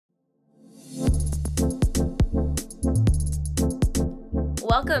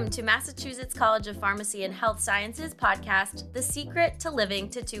Welcome to Massachusetts College of Pharmacy and Health Sciences podcast, The Secret to Living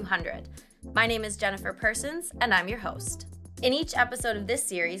to 200. My name is Jennifer Persons, and I'm your host. In each episode of this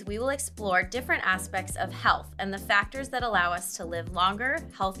series, we will explore different aspects of health and the factors that allow us to live longer,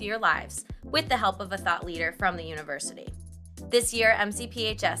 healthier lives with the help of a thought leader from the university. This year,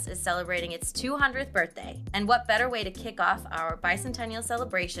 MCPHS is celebrating its 200th birthday, and what better way to kick off our bicentennial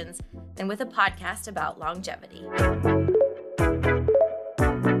celebrations than with a podcast about longevity.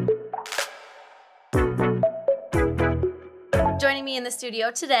 Joining me in the studio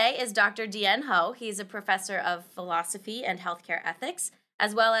today is Dr. Dien Ho. He's a professor of philosophy and healthcare ethics,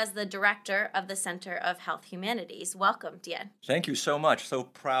 as well as the director of the Center of Health Humanities. Welcome, Dien. Thank you so much. So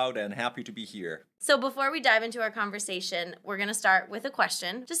proud and happy to be here. So before we dive into our conversation, we're going to start with a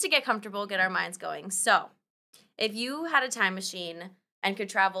question, just to get comfortable, get our minds going. So, if you had a time machine and could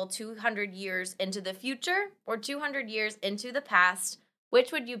travel 200 years into the future or 200 years into the past,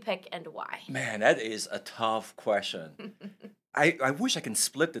 which would you pick and why? Man, that is a tough question. I wish I can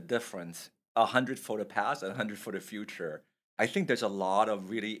split the difference, 100 for the past and 100 for the future. I think there's a lot of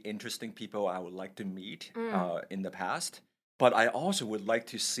really interesting people I would like to meet in the past, but I also would like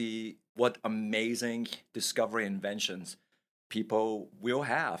to see what amazing discovery inventions people will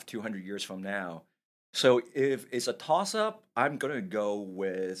have 200 years from now. So if it's a toss-up, I'm going to go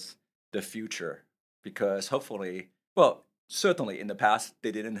with the future because hopefully, certainly in the past,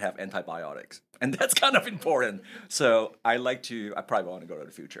 they didn't have antibiotics. And that's kind of important. So I probably want to go to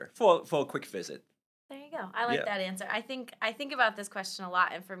the future for a quick visit. There you go. I like that answer. I think about this question a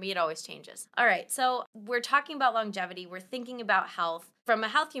lot, and for me, it always changes. All right, so we're talking about longevity. We're thinking about health from a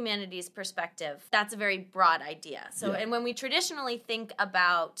health humanities perspective. That's a very broad idea. And when we traditionally think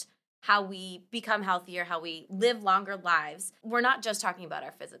about how we become healthier, how we live longer lives, we're not just talking about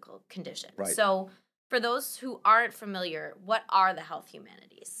our physical condition. Right. So for those who aren't familiar, what are the health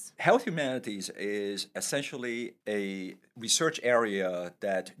humanities? Health humanities is essentially a research area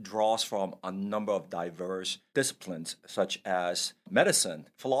that draws from a number of diverse disciplines such as medicine,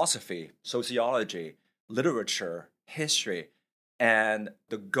 philosophy, sociology, literature, history. And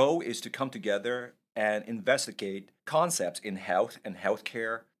the goal is to come together and investigate concepts in health and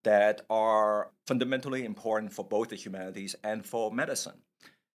healthcare that are fundamentally important for both the humanities and for medicine.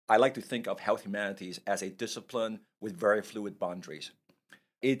 I like to think of health humanities as a discipline with very fluid boundaries.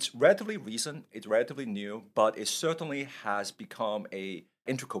 It's relatively recent, it's relatively new, but it certainly has become an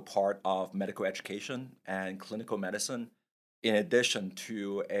integral part of medical education and clinical medicine, in addition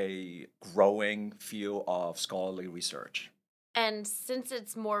to a growing field of scholarly research. And since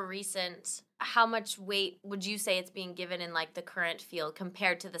it's more recent, how much weight would you say it's being given in like the current field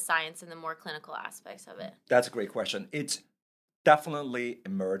compared to the science and the more clinical aspects of it? That's a great question. It's definitely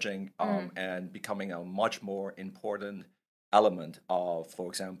emerging and becoming a much more important element of, for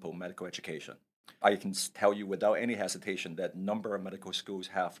example, medical education. I can tell you without any hesitation that a number of medical schools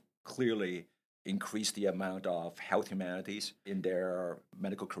have clearly increased the amount of health humanities in their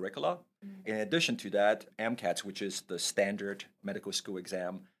medical curricula. In addition to that, MCATs, which is the standard medical school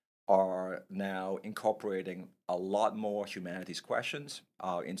exam, are now incorporating a lot more humanities questions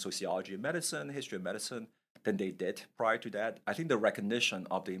in sociology and medicine, history of medicine, than they did prior to that. I think the recognition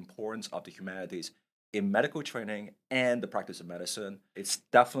of the importance of the humanities in medical training and the practice of medicine, it's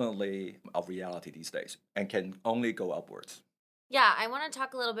definitely a reality these days and can only go upwards. Yeah, I want to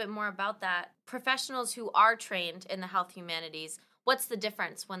talk a little bit more about that. Professionals who are trained in the health humanities, what's the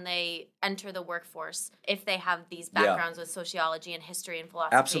difference when they enter the workforce if they have these backgrounds with sociology and history and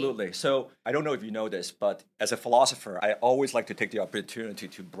philosophy? Absolutely. So I don't know if you know this, but as a philosopher, I always like to take the opportunity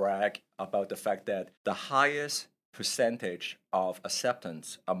to brag about the fact that the highest percentage of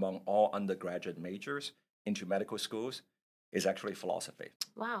acceptance among all undergraduate majors into medical schools is actually philosophy.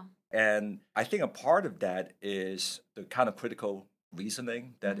 Wow. And I think a part of that is the kind of critical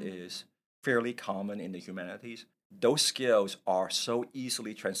reasoning that is fairly common in the humanities. Those skills are so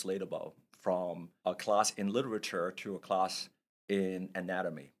easily translatable from a class in literature to a class in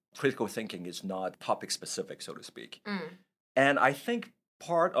anatomy. Critical thinking is not topic specific, so to speak. And I think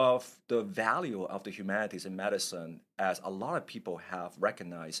part of the value of the humanities in medicine, as a lot of people have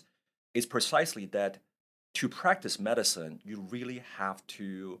recognized, is precisely that to practice medicine, you really have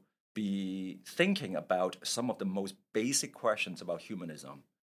to be thinking about some of the most basic questions about humanism.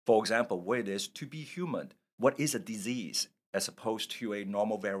 For example, what it is to be human. What is a disease as opposed to a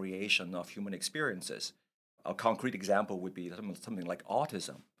normal variation of human experiences? A concrete example would be something like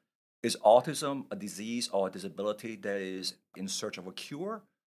autism. Is autism a disease or a disability that is in search of a cure?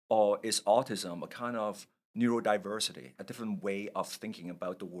 Or is autism a kind of neurodiversity, a different way of thinking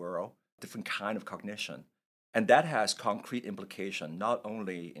about the world, different kind of cognition? And that has concrete implication, not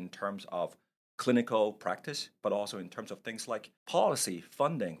only in terms of clinical practice, but also in terms of things like policy,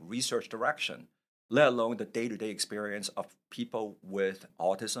 funding, research direction, let alone the day-to-day experience of people with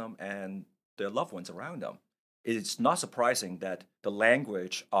autism and their loved ones around them. It's not surprising that the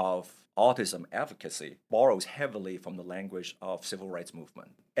language of autism advocacy borrows heavily from the language of civil rights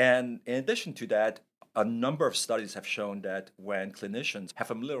movement. And in addition to that, a number of studies have shown that when clinicians have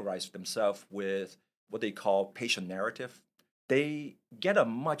familiarized themselves with what they call patient narrative, they get a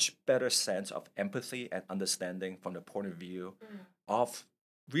much better sense of empathy and understanding from the point of view of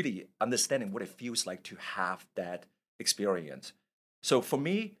really understanding what it feels like to have that experience. So for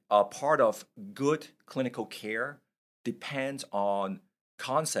me, a part of good clinical care depends on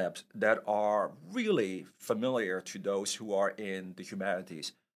concepts that are really familiar to those who are in the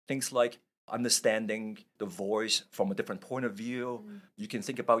humanities. Things like understanding the voice from a different point of view. You can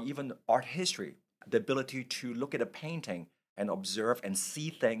think about even art history, the ability to look at a painting and observe and see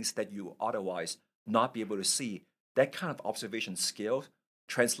things that you otherwise not be able to see. That kind of observation skills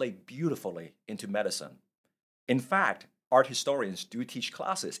translate beautifully into medicine. In fact, art historians do teach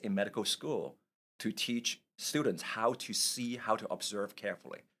classes in medical school to teach students how to see, how to observe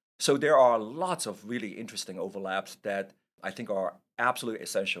carefully. So there are lots of really interesting overlaps that I think are absolutely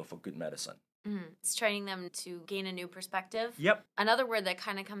essential for good medicine. It's training them to gain a new perspective. Yep. Another word that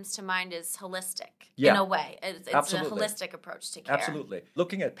kind of comes to mind is holistic, Yeah. in a way. It's a holistic approach to care. Absolutely.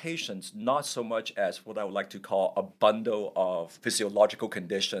 Looking at patients not so much as what I would like to call a bundle of physiological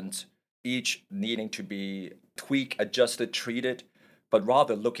conditions, each needing to be tweaked, adjusted, treated, but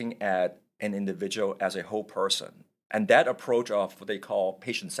rather looking at an individual as a whole person. And that approach of what they call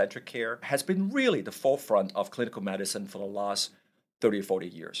patient-centric care has been really the forefront of clinical medicine for the last 30 or 40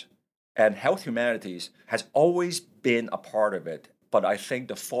 years. And health humanities has always been a part of it, but I think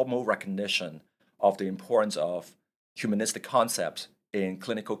the formal recognition of the importance of humanistic concepts in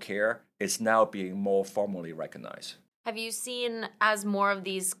clinical care is now being more formally recognized. Have you seen, as more of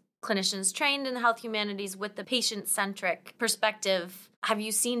these clinicians trained in health humanities with the patient-centric perspective, have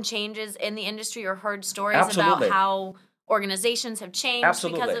you seen changes in the industry or heard stories about how organizations have changed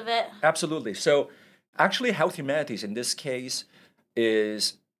because of it? Absolutely. So actually, health humanities in this case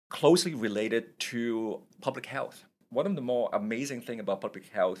is closely related to public health. One of the more amazing things about public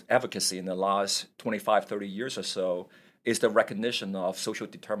health advocacy in the last 25, 30 years or so is the recognition of social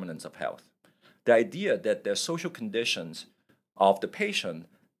determinants of health. The idea that there are social conditions of the patient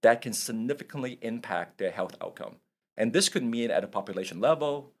that can significantly impact their health outcome. And this could mean at a population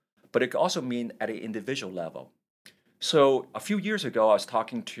level, but it could also mean at an individual level. So a few years ago, I was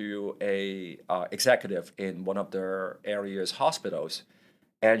talking to a executive in one of their area's hospitals,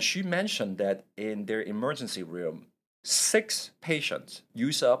 and she mentioned that in their emergency room, 6 patients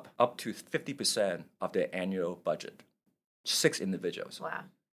use up to 50% of their annual budget. 6 individuals. Wow.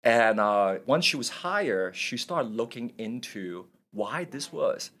 And once she was hired, she started looking into why this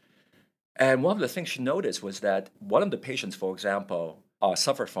was. And one of the things she noticed was that one of the patients, for example,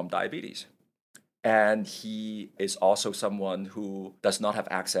 suffered from diabetes. And he is also someone who does not have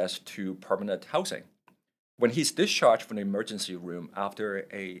access to permanent housing. When he's discharged from the emergency room after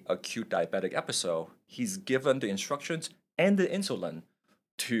an acute diabetic episode, he's given the instructions and the insulin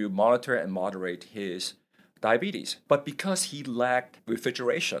to monitor and moderate his diabetes. But because he lacked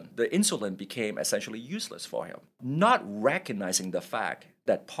refrigeration, the insulin became essentially useless for him. Not recognizing the fact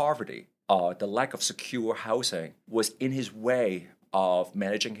that poverty, the lack of secure housing, was in his way of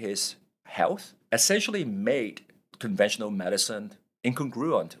managing his health, essentially made conventional medicine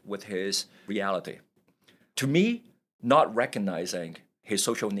incongruent with his reality. To me, not recognizing his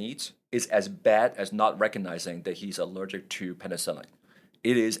social needs is as bad as not recognizing that he's allergic to penicillin.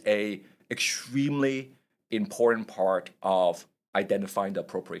 It is an extremely important part of identifying the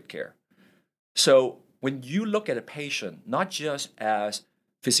appropriate care. So when you look at a patient, not just as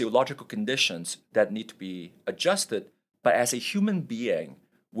physiological conditions that need to be adjusted, but as a human being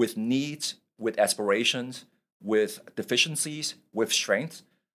with needs, with aspirations, with deficiencies, with strengths,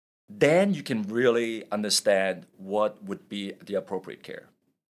 then you can really understand what would be the appropriate care.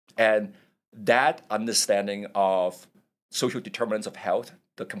 And that understanding of social determinants of health,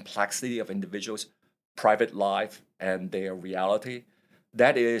 the complexity of individuals' private life and their reality,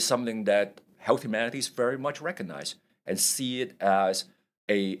 that is something that health humanities very much recognize and see it as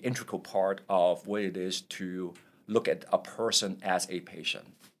an integral part of what it is to look at a person as a patient.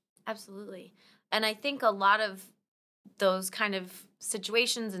 Absolutely. And I think a lot of those kind of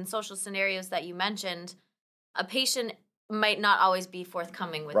situations and social scenarios that you mentioned, a patient might not always be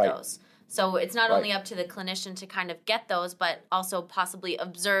forthcoming with those. So it's not Right. only up to the clinician to kind of get those, but also possibly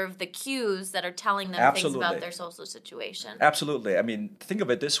observe the cues that are telling them things about Absolutely. their social situation. Absolutely. I mean, think of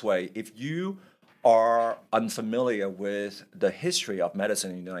it this way. If you are unfamiliar with the history of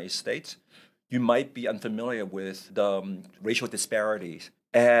medicine in the United States, you might be unfamiliar with the racial disparities.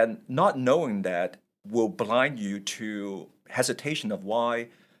 And not knowing that will blind you to hesitation of why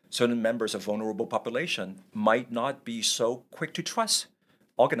certain members of vulnerable population might not be so quick to trust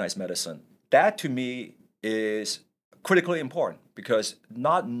organized medicine. That to me is critically important because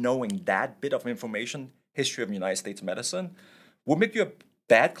not knowing that bit of information, history of United States medicine, will make you a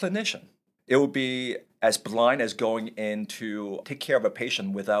bad clinician. It will be as blind as going in to take care of a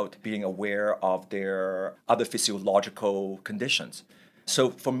patient without being aware of their other physiological conditions.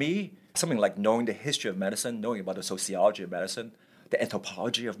 So for me, something like knowing the history of medicine, knowing about the sociology of medicine, the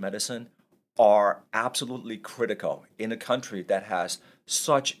anthropology of medicine are absolutely critical in a country that has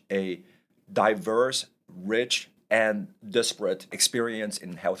such a diverse, rich, and disparate experience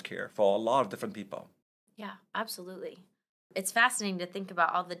in healthcare for a lot of different people. Yeah, absolutely. It's fascinating to think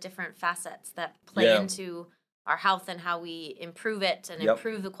about all the different facets that play into our health and how we improve it and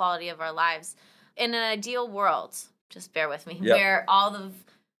improve the quality of our lives. In an ideal world, just bear with me, where all the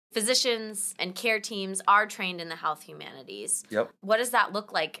physicians and care teams are trained in the health humanities. What does that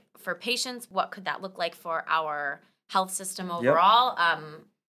look like for patients? What could that look like for our health system overall?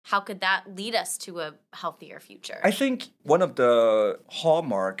 How could that lead us to a healthier future? I think one of the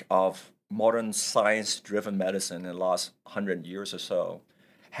hallmark of modern science-driven medicine in the last 100 years or so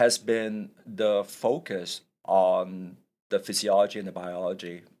has been the focus on the physiology and the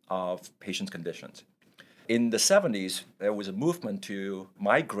biology of patients' conditions. In the 70s, there was a movement to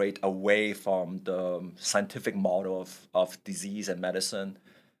migrate away from the scientific model of disease and medicine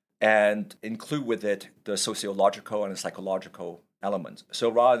and include with it the sociological and the psychological elements. So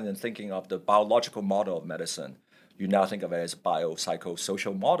rather than thinking of the biological model of medicine, you now think of it as a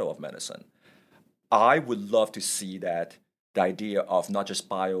biopsychosocial model of medicine. I would love to see that the idea of not just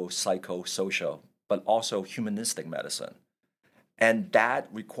biopsychosocial, but also humanistic medicine. And that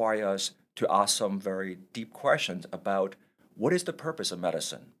requires to ask some very deep questions about what is the purpose of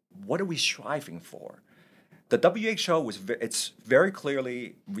medicine? What are we striving for? The WHO it's very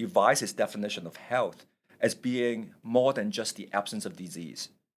clearly revised its definition of health as being more than just the absence of disease.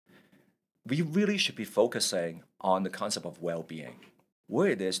 We really should be focusing on the concept of well-being, what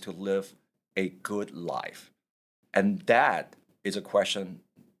it is to live a good life. And that is a question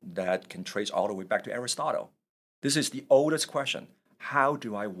that can trace all the way back to Aristotle. This is the oldest question. How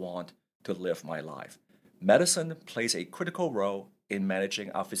do I want to live my life? Medicine plays a critical role in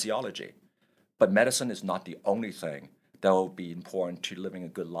managing our physiology, but medicine is not the only thing that will be important to living a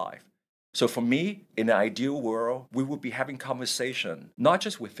good life. So for me, in an ideal world, we would be having conversation, not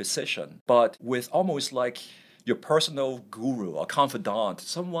just with physician, but with almost like your personal guru or confidant,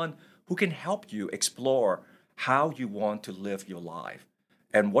 someone who can help you explore how you want to live your life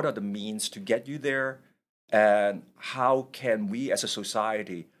and what are the means to get you there and how can we as a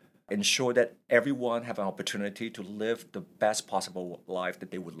society ensure that everyone have an opportunity to live the best possible life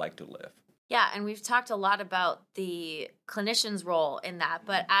that they would like to live. Yeah, and we've talked a lot about the clinician's role in that,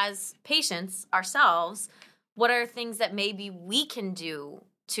 but as patients ourselves, what are things that maybe we can do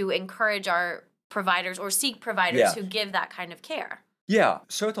to encourage our providers or seek providers who give that kind of care? Yeah,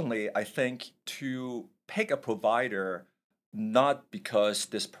 certainly I think to pick a provider not because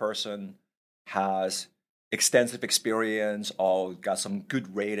this person has extensive experience or got some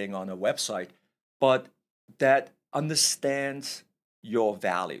good rating on a website, but that understands your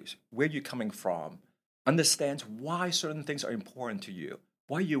values, where you're coming from, understands why certain things are important to you,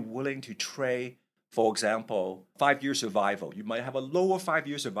 why you're willing to trade, for example, 5-year survival. You might have a lower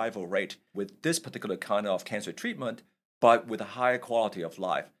 5-year survival rate with this particular kind of cancer treatment, but with a higher quality of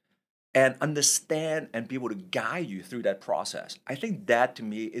life. And understand and be able to guide you through that process. I think that to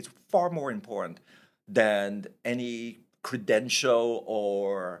me is far more important than any credential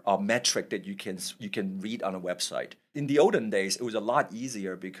or a metric that you can read on a website. In the olden days, it was a lot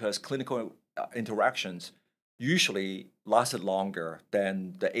easier because clinical interactions usually lasted longer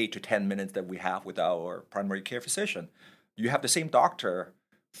than the 8 to 10 minutes that we have with our primary care physician. You have the same doctor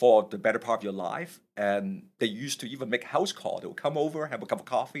for the better part of your life, and they used to even make house call. They would come over, have a cup of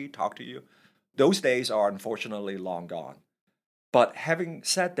coffee, talk to you. Those days are unfortunately long gone. But having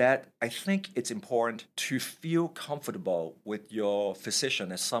said that, I think it's important to feel comfortable with your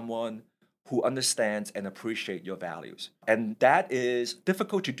physician as someone who understands and appreciates your values. And that is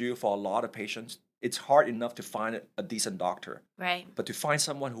difficult to do for a lot of patients. It's hard enough to find a decent doctor. Right. But to find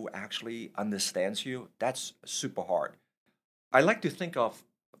someone who actually understands you, that's super hard. I like to think of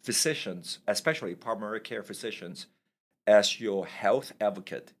physicians, especially primary care physicians, as your health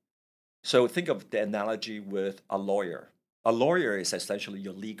advocate. So think of the analogy with a lawyer. A lawyer is essentially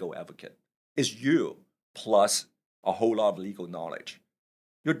your legal advocate. It's you plus a whole lot of legal knowledge.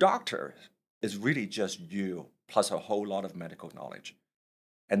 Your doctor is really just you plus a whole lot of medical knowledge.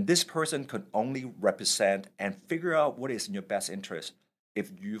 And this person could only represent and figure out what is in your best interest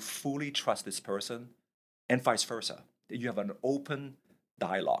if you fully trust this person, and vice versa. You have an open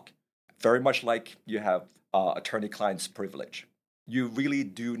dialogue, very much like you have attorney-client's privilege. You really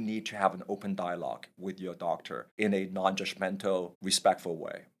do need to have an open dialogue with your doctor in a non-judgmental, respectful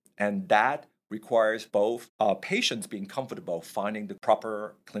way. And that requires both patients being comfortable finding the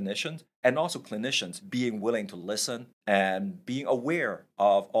proper clinicians and also clinicians being willing to listen and being aware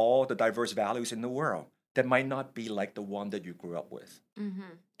of all the diverse values in the world that might not be like the one that you grew up with. Mm-hmm.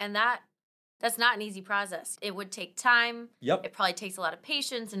 And that's not an easy process. It would take time. Yep. It probably takes a lot of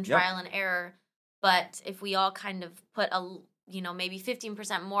patience and trial and error. But if we all kind of put maybe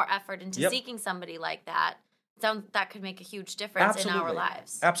 15% more effort into seeking somebody like that, that could make a huge difference in our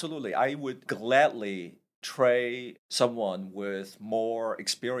lives. Absolutely. I would gladly trade someone with more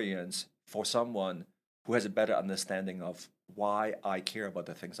experience for someone who has a better understanding of why I care about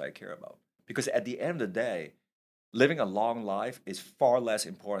the things I care about. Because at the end of the day, living a long life is far less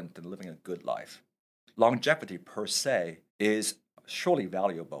important than living a good life. Longevity per se is surely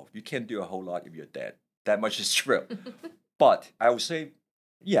valuable. You can't do a whole lot if you're dead. That much is true. But I would say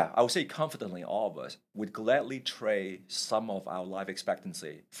confidently all of us would gladly trade some of our life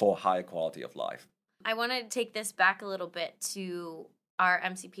expectancy for higher quality of life. I want to take this back a little bit to our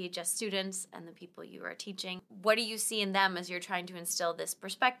MCPHS students and the people you are teaching. What do you see in them as you're trying to instill this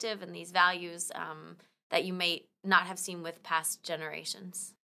perspective and these values that you may not have seen with past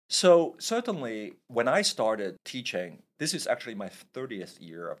generations? So certainly when I started teaching, this is actually my 30th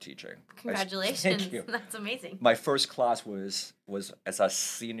year of teaching. Congratulations. Thank you. That's amazing. My first class was as a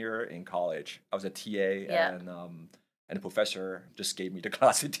senior in college. I was a TA and a professor just gave me the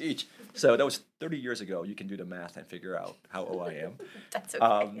class to teach. So that was 30 years ago. You can do the math and figure out how old I am. That's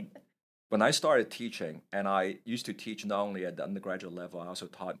okay. When I started teaching, and I used to teach not only at the undergraduate level, I also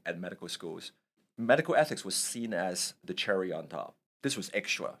taught at medical schools. Medical ethics was seen as the cherry on top. This was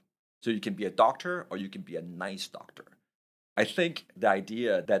extra. So you can be a doctor or you can be a nice doctor. I think the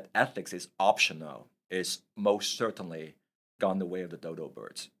idea that ethics is optional is most certainly gone the way of the dodo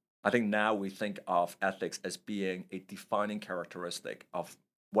birds. I think now we think of ethics as being a defining characteristic of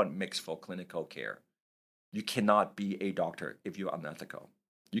what makes for clinical care. You cannot be a doctor if you're unethical.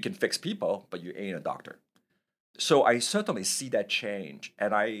 You can fix people, but you ain't a doctor. So I certainly see that change,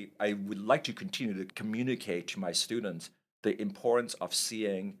 and I would like to continue to communicate to my students the importance of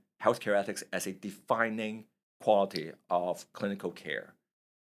seeing healthcare ethics as a defining quality of clinical care.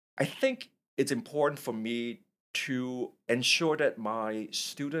 I think it's important for me to ensure that my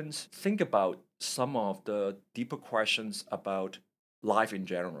students think about some of the deeper questions about life in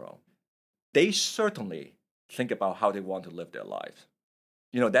general. They certainly think about how they want to live their lives.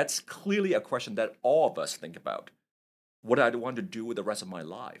 That's clearly a question that all of us think about. What do I want to do with the rest of my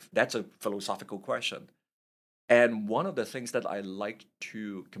life? That's a philosophical question. And one of the things that I like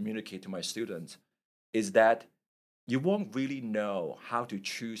to communicate to my students is that you won't really know how to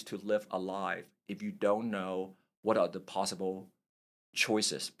choose to live a life if you don't know what are the possible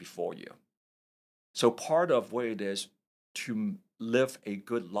choices before you. So part of what it is to live a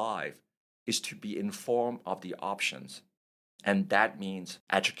good life is to be informed of the options. And that means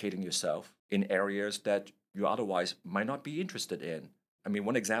educating yourself in areas that you otherwise might not be interested in. I mean,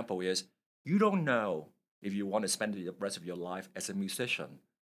 one example is you don't know if you want to spend the rest of your life as a musician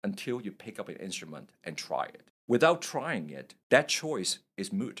until you pick up an instrument and try it. Without trying it, that choice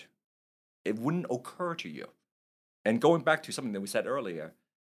is moot. It wouldn't occur to you. And going back to something that we said earlier,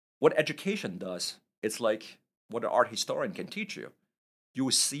 what education does, it's like what an art historian can teach you. You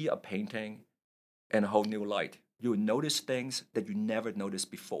will see a painting in a whole new light. You will notice things that you never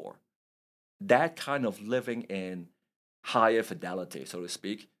noticed before. That kind of living in higher fidelity, so to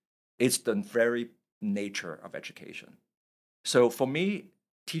speak, it's the very nature of education. So for me,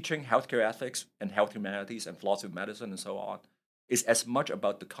 teaching healthcare ethics and health humanities and philosophy of medicine and so on is as much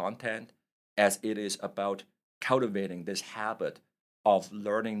about the content as it is about cultivating this habit of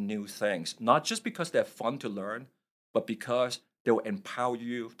learning new things, not just because they're fun to learn, but because they will empower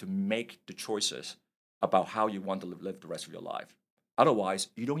you to make the choices about how you want to live the rest of your life. Otherwise,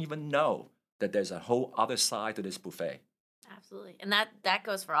 you don't even know that there's a whole other side to this buffet. Absolutely. And that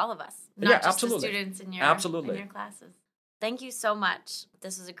goes for all of us, not just absolutely. the students in your classes. Thank you so much.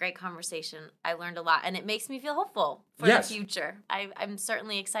 This was a great conversation. I learned a lot, and it makes me feel hopeful for Yes. the future. I'm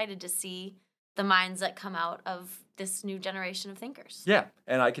certainly excited to see the minds that come out of this new generation of thinkers. Yeah,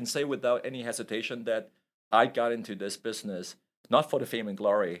 and I can say without any hesitation that I got into this business not for the fame and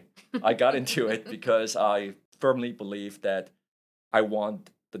glory. I got into it because I firmly believe that I want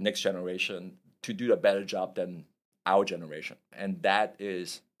the next generation to do a better job than our generation. And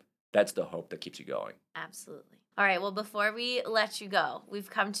that's the hope that keeps you going. Absolutely. All right, well, before we let you go, we've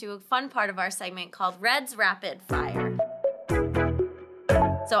come to a fun part of our segment called Red's Rapid Fire.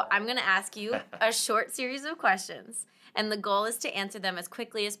 So I'm going to ask you a short series of questions, and the goal is to answer them as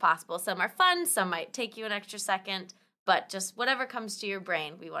quickly as possible. Some are fun, some might take you an extra second, but just whatever comes to your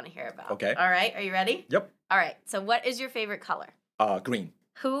brain, we want to hear about. Okay. All right, are you ready? Yep. All right, so what is your favorite color? Green.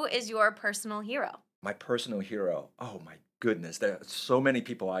 Who is your personal hero? My personal hero. Oh my goodness, there are so many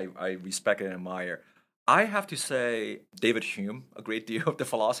people I respect and admire. I have to say David Hume, a great deal, the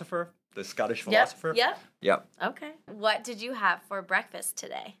philosopher, the Scottish philosopher. Yep. Yep. Okay. What did you have for breakfast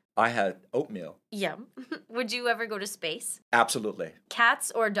today? I had oatmeal. Yum. Would you ever go to space? Absolutely.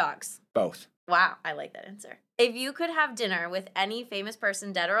 Cats or dogs? Both. Wow, I like that answer. If you could have dinner with any famous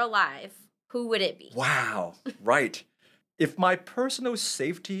person, dead or alive, who would it be? Wow. Right. If my personal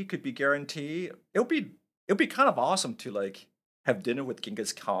safety could be guaranteed, it'll be kind of awesome to have dinner with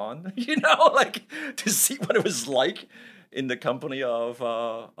Genghis Khan, to see what it was like in the company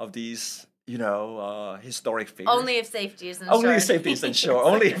of these, historic figures. Only if safety is ensured. Only if safety is ensured.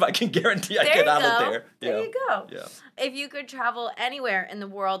 Only if I can guarantee I get out of there. There you go. Yeah. If you could travel anywhere in the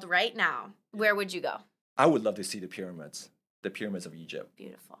world right now, where would you go? I would love to see the pyramids of Egypt.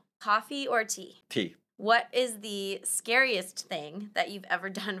 Beautiful. Coffee or tea? Tea. What is the scariest thing that you've ever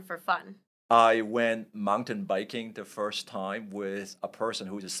done for fun? I went mountain biking the first time with a person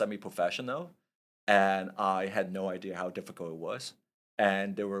who's a semi-professional, and I had no idea how difficult it was.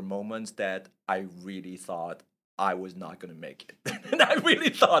 And there were moments that I really thought I was not going to make it. And I really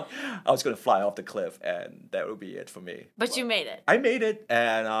thought I was going to fly off the cliff, and that would be it for me. But you made it. I made it,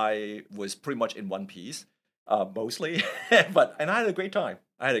 and I was pretty much in one piece, mostly. And I had a great time.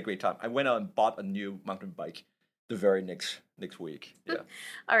 I went out and bought a new mountain bike the very next week. Yeah.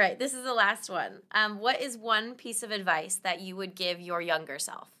 All right, this is the last one. What is one piece of advice that you would give your younger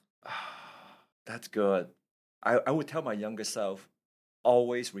self? That's good. I would tell my younger self,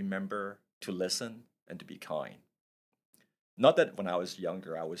 always remember to listen and to be kind. Not that when I was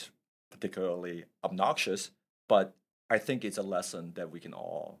younger, I was particularly obnoxious, but I think it's a lesson that we can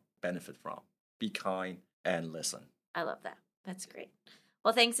all benefit from. Be kind and listen. I love that. That's great.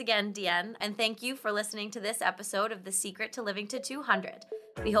 Well, thanks again, Dien, and thank you for listening to this episode of The Secret to Living to 200.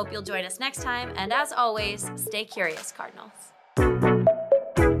 We hope you'll join us next time, and as always, stay curious, Cardinals.